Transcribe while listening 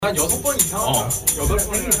한 6번 이상?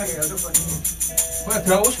 8번 이상에 8번. 그냥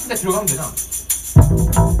들어가고 싶은데 들어가면 되잖아.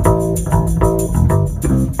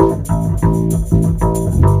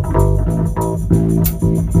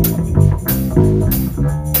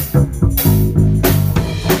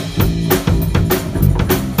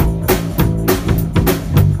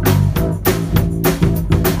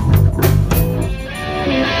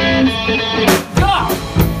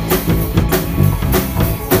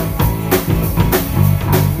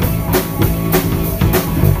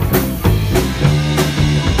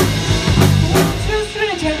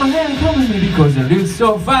 Because you look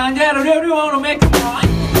so fine that I really wanna make you mine.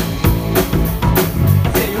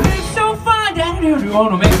 I say you look so fine that I really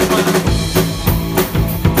wanna make you mine.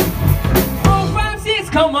 4, 5, 6,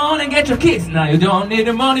 come on and get your kiss. Now you don't need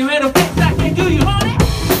the money when the face I can do you honey.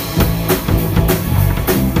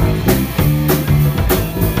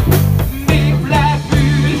 Big black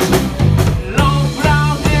boots, long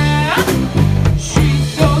brown hair.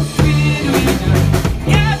 She's so sweet with her.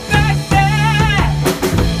 Yeah, back there.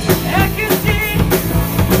 I can see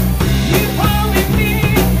you holding me,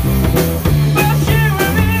 but you're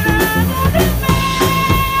another man.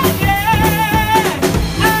 Yeah,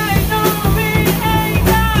 I know we ain't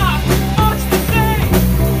got much to say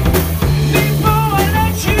before I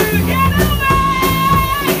let you get away.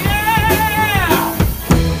 Yeah.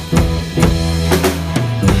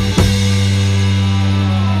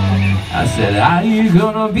 I said, are you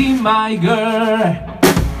gonna be my girl?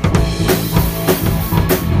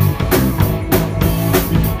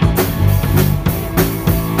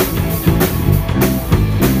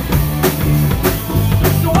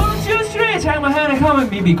 Take my hand and come with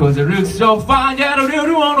me because it looks so fine that I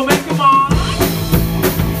really wanna make you mine.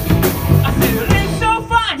 I said it looks so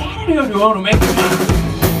fine that I really wanna make you mine.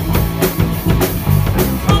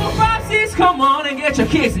 4, 5, 6, come on and get your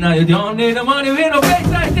kiss. Now you don't need the money with no face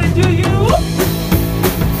like